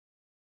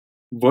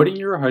Voiding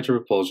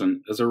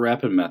urohydropropulsion is a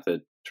rapid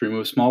method to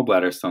remove small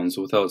bladder stones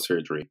without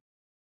surgery.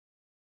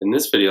 In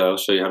this video, I will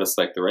show you how to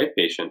select the right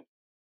patient,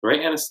 the right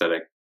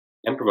anesthetic,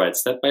 and provide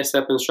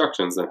step-by-step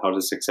instructions on how to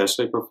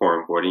successfully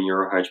perform voiding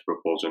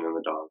urohydropropulsion in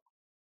the dog.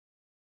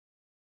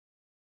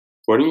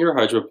 Voiding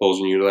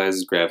urohydropropulsion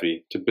utilizes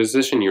gravity to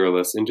position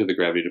uroliths into the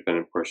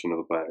gravity-dependent portion of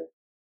the bladder.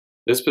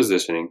 This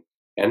positioning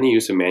and the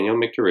use of manual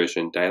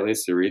micturition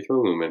dilates the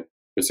urethral lumen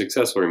for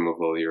successful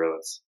removal of the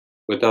uroliths,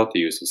 without the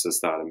use of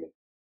cystotomy.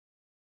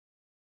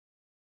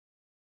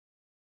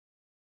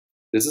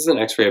 This is an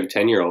x-ray of a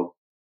 10-year-old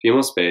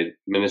female spayed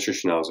miniature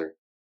schnauzer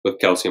with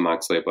calcium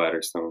oxalate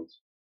bladder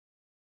stones.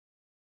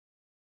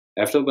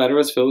 After the bladder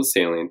was filled with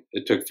saline,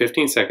 it took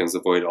 15 seconds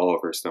to void all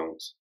of her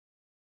stones.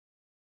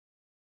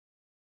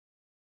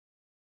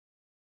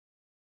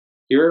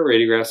 Here are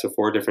radiographs of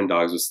 4 different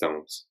dogs with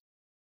stones.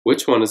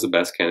 Which one is the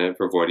best candidate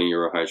for voiding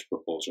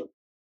urohydropropulsion?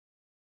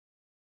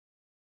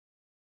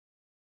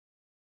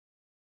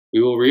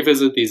 We will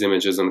revisit these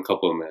images in a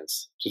couple of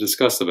minutes to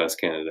discuss the best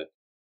candidate.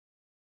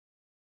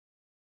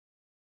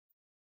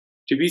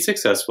 To be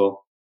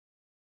successful,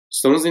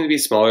 stones need to be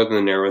smaller than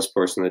the narrowest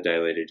portion of the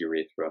dilated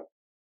urethra.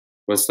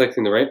 When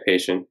selecting the right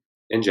patient,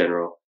 in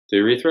general, the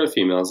urethra of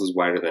females is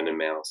wider than in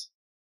males.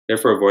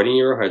 Therefore, avoiding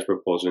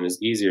urohydropropulsion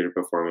is easier to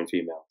perform in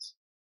females.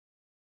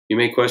 You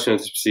may question if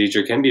this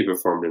procedure can be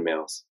performed in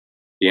males.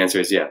 The answer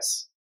is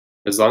yes,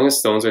 as long as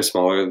stones are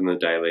smaller than the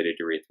dilated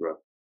urethra.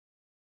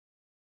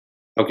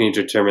 How can you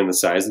determine the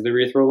size of the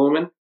urethral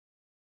lumen?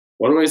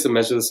 One way is to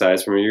measure the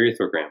size from a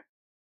urethrogram,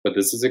 but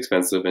this is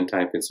expensive and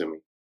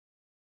time-consuming.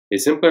 A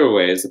simpler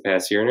way is to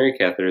pass urinary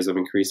catheters of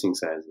increasing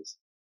sizes.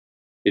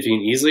 If you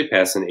can easily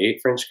pass an 8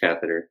 French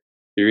catheter,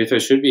 the urethra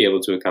should be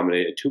able to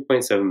accommodate a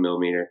 2.7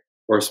 mm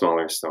or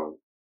smaller stone.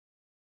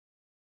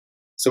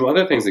 Some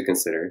other things to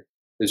consider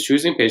is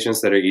choosing patients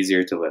that are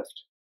easier to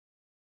lift,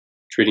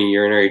 treating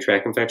urinary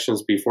tract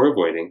infections before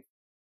voiding,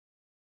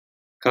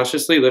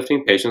 cautiously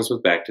lifting patients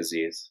with back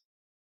disease,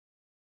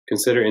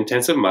 consider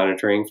intensive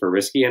monitoring for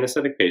risky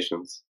anesthetic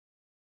patients,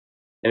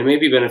 and it may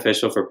be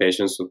beneficial for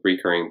patients with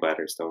recurring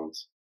bladder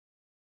stones.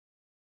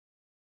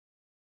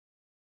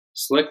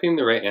 Selecting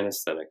the right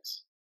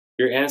anesthetics.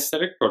 Your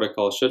anesthetic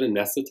protocol should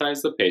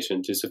anesthetize the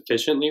patient to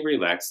sufficiently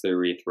relax the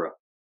urethra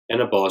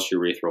and abolish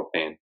urethral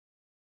pain.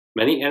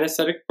 Many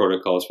anesthetic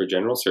protocols for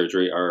general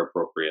surgery are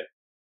appropriate.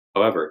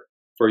 However,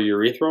 for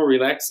urethral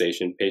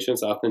relaxation,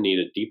 patients often need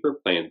a deeper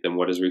plane than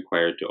what is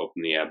required to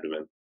open the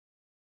abdomen.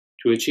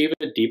 To achieve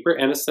a deeper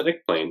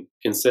anesthetic plane,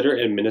 consider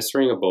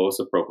administering a bolus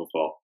of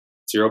propofol,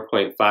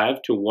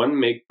 0.5 to 1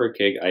 mg per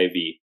kg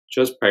IV,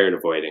 just prior to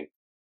voiding.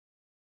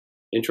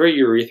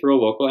 Intraurethral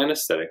local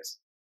anesthetics,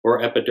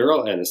 or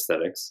epidural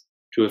anesthetics,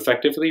 to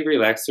effectively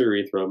relax the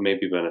urethra may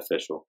be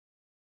beneficial.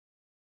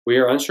 We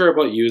are unsure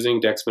about using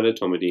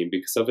dexmedetomidine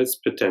because of its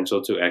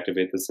potential to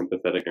activate the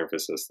sympathetic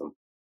nervous system,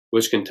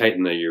 which can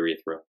tighten the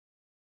urethra.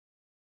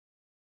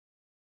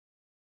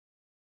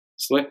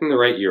 Selecting the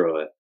right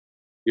urolith.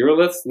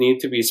 Uroliths need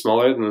to be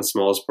smaller than the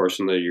smallest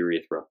portion of the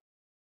urethra.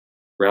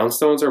 Round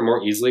stones are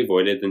more easily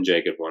voided than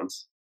jagged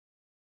ones.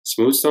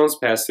 Smooth stones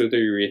pass through the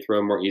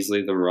urethra more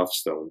easily than rough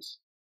stones.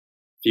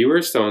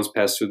 Fewer stones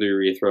pass through the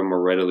urethra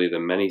more readily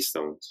than many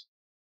stones.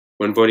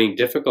 When voiding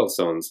difficult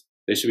stones,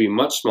 they should be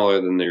much smaller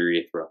than the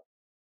urethra,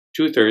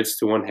 2/3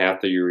 to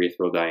 1/2 the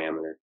urethral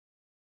diameter.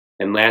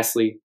 And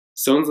lastly,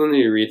 stones in the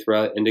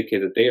urethra indicate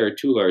that they are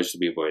too large to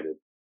be voided.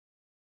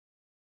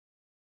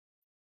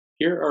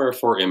 Here are our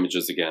 4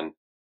 images again,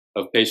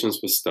 of patients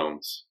with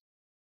stones.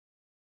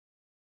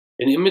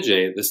 In image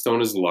A, the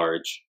stone is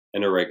large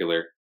and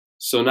irregular,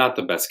 so not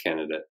the best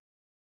candidate.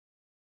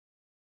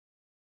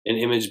 In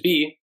image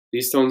B,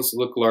 these stones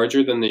look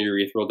larger than the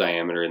urethral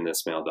diameter in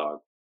this male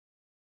dog.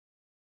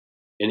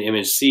 In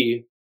image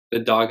C, the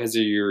dog has a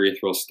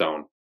urethral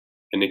stone,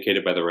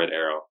 indicated by the red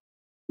arrow,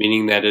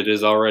 meaning that it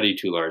is already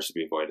too large to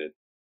be voided.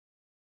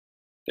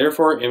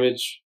 Therefore,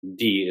 image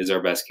D is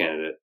our best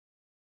candidate.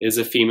 It is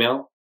a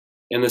female,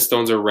 and the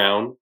stones are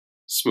round,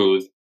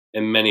 smooth,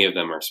 and many of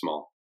them are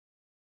small.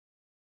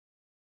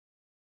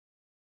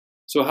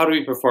 So how do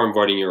we perform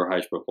voiding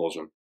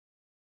urohydropropulsion?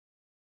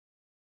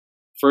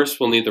 First,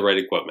 we'll need the right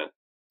equipment: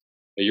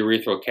 a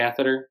urethral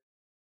catheter,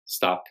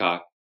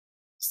 stopcock,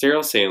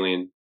 sterile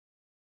saline,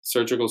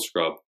 surgical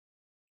scrub,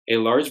 a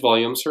large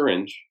volume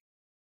syringe,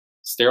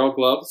 sterile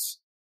gloves,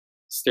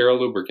 sterile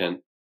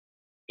lubricant,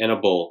 and a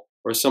bowl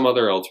or some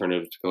other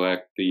alternative to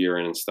collect the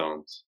urine and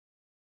stones.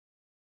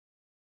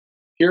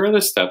 Here are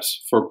the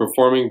steps for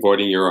performing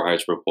voiding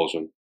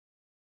urohydropropulsion.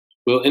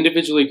 We'll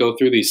individually go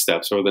through these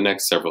steps over the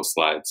next several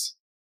slides.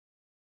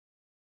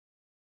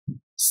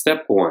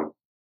 Step 1.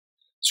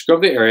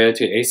 Scrub the area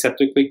to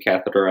aseptically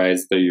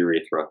catheterize the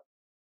urethra.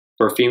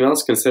 For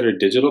females, consider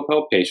digital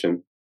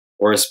palpation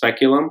or a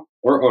speculum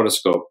or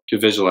otoscope to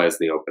visualize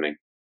the opening.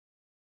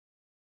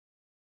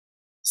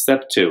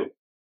 Step 2.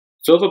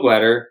 Fill the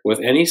bladder with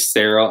any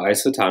sterile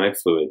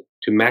isotonic fluid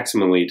to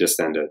maximally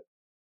distend it.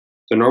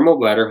 The normal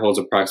bladder holds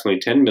approximately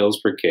 10 mL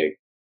per kg,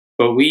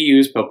 but we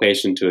use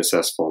palpation to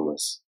assess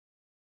fullness.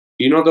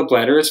 You know the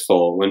bladder is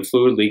full when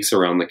fluid leaks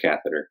around the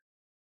catheter.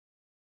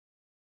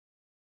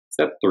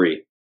 Step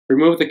 3.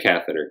 Remove the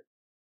catheter.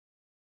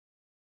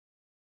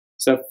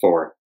 Step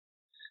 4.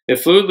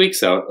 If fluid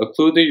leaks out,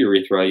 occlude the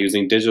urethra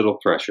using digital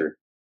pressure.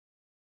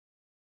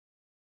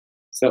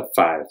 Step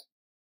 5.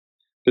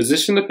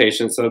 Position the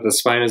patient so that the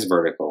spine is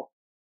vertical.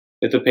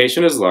 If the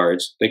patient is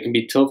large, they can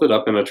be tilted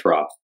up in a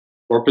trough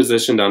or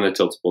positioned on a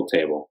tiltable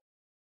table.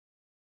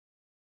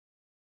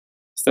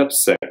 Step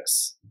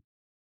 6.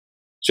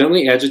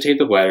 Gently agitate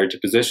the bladder to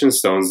position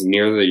stones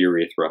near the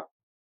urethra,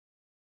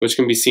 which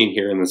can be seen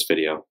here in this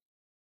video.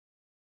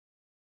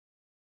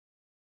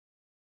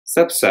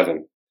 Step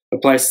 7.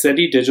 Apply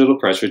steady digital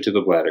pressure to the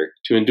bladder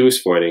to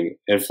induce voiding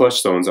and flush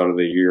stones out of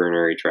the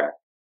urinary tract.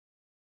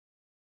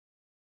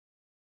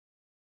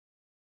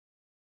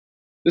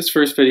 This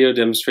first video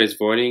demonstrates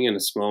voiding in a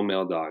small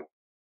male dog.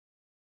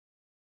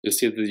 You'll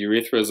see that the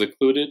urethra is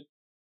occluded,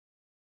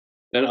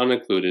 then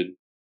unoccluded,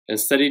 and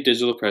steady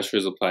digital pressure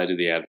is applied to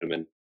the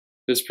abdomen.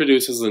 This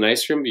produces a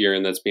nice stream of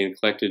urine that's being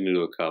collected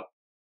into a cup,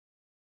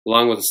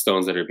 along with the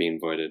stones that are being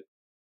voided.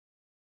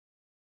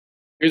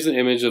 Here's an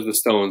image of the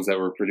stones that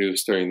were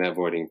produced during that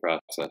voiding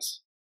process.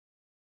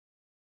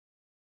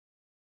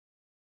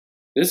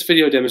 This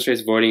video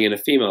demonstrates voiding in a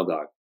female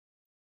dog.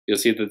 You'll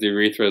see that the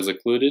urethra is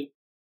occluded,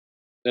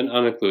 then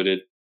unoccluded,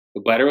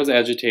 the bladder was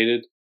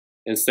agitated,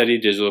 and steady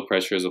digital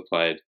pressure is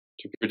applied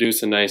to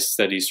produce a nice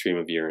steady stream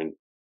of urine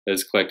that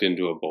is collected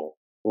into a bowl,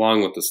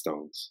 along with the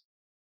stones.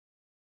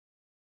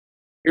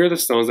 Here are the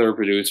stones that were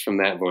produced from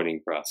that voiding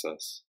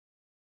process.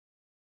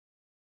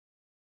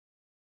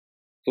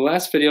 The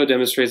last video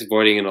demonstrates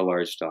voiding in a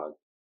large dog.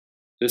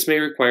 This may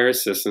require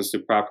assistance to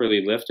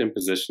properly lift and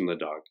position the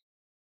dog.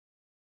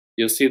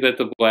 You'll see that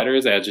the bladder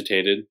is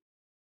agitated,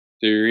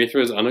 the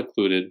urethra is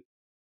unoccluded,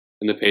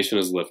 and the patient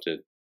is lifted.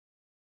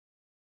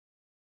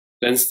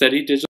 Then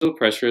steady digital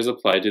pressure is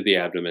applied to the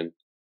abdomen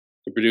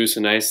to produce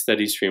a nice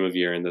steady stream of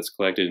urine that's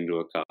collected into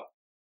a cup.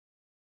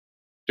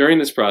 During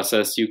this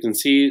process, you can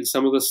see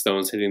some of the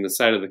stones hitting the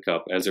side of the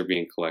cup as they're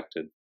being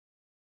collected.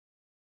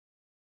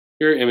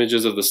 Here are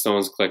images of the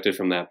stones collected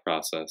from that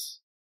process.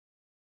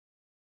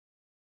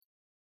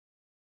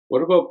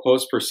 What about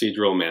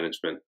post-procedural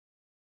management?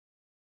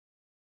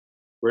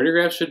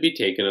 Radiographs should be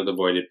taken of the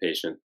voided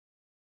patient.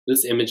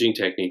 This imaging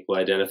technique will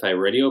identify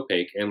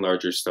radiopaque and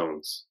larger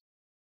stones.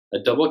 A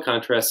double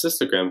contrast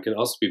cystogram can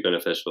also be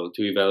beneficial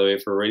to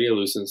evaluate for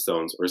radiolucent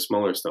stones or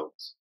smaller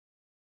stones.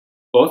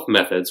 Both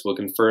methods will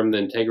confirm the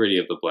integrity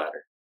of the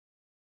bladder.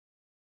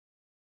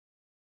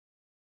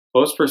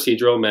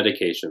 Post-procedural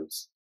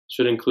medications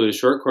should include a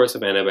short course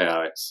of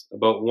antibiotics,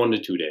 about 1 to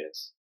 2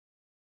 days.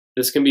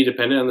 This can be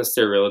dependent on the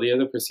sterility of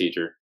the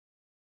procedure,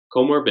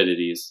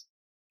 comorbidities,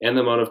 and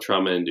the amount of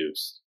trauma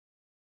induced.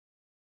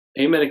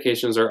 Pain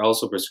medications are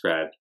also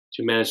prescribed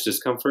to manage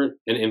discomfort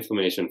and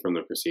inflammation from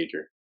the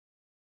procedure.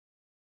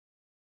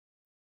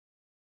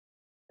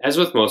 As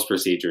with most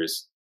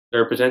procedures,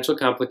 there are potential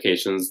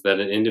complications that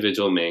an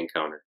individual may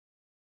encounter.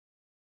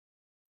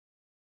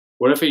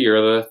 What if a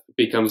urolith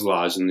becomes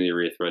lodged in the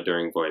urethra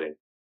during voiding?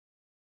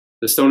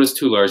 The stone is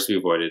too large to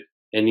be voided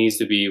and needs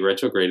to be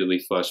retrogradely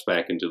flushed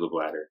back into the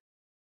bladder.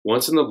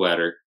 Once in the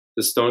bladder,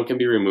 the stone can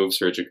be removed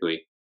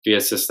surgically via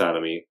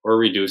cystotomy or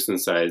reduced in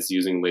size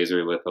using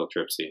laser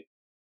lithotripsy.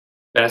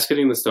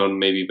 Basketing the stone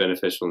may be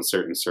beneficial in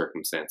certain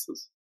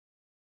circumstances.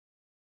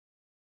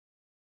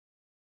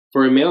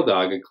 For a male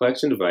dog, a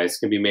collection device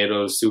can be made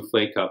out of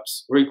souffle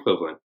cups or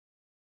equivalent.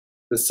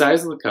 The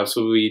size of the cups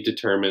will be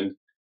determined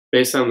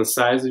based on the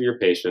size of your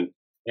patient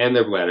and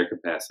their bladder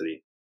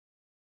capacity.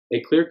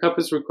 A clear cup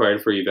is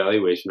required for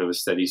evaluation of a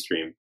steady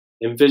stream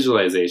and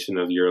visualization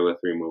of urolith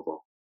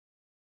removal.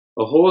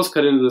 A hole is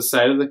cut into the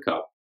side of the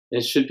cup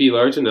and should be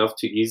large enough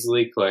to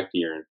easily collect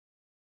urine.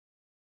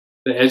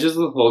 The edges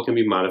of the hole can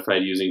be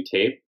modified using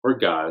tape or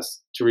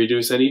gauze to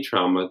reduce any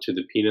trauma to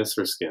the penis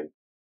or skin.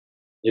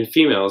 In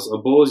females, a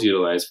bowl is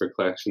utilized for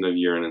collection of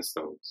urine and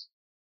stones.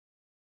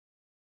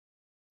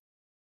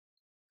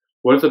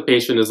 What if the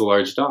patient is a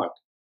large dog?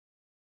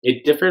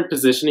 A different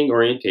positioning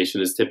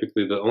orientation is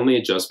typically the only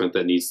adjustment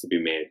that needs to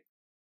be made.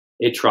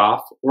 A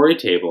trough or a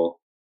table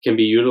can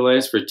be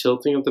utilized for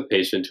tilting of the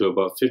patient to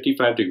about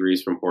 55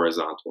 degrees from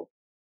horizontal.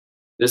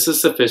 This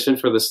is sufficient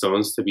for the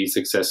stones to be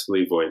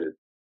successfully voided.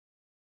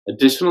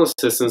 Additional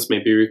assistance may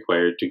be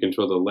required to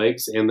control the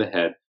legs and the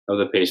head of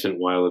the patient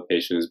while the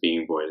patient is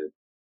being voided.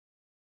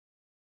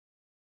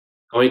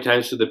 How many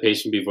times should the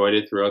patient be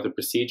voided throughout the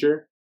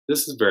procedure?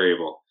 This is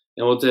variable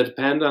and will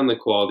depend on the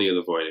quality of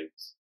the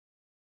voidings.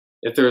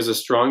 If there is a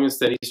strong and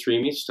steady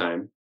stream each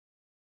time,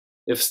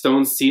 if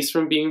stones cease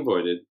from being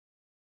voided,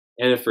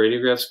 and if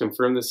radiographs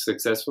confirm the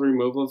successful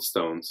removal of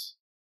stones,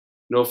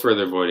 no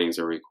further voidings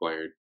are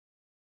required.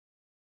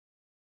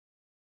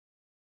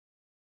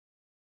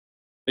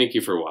 Thank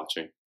you for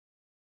watching.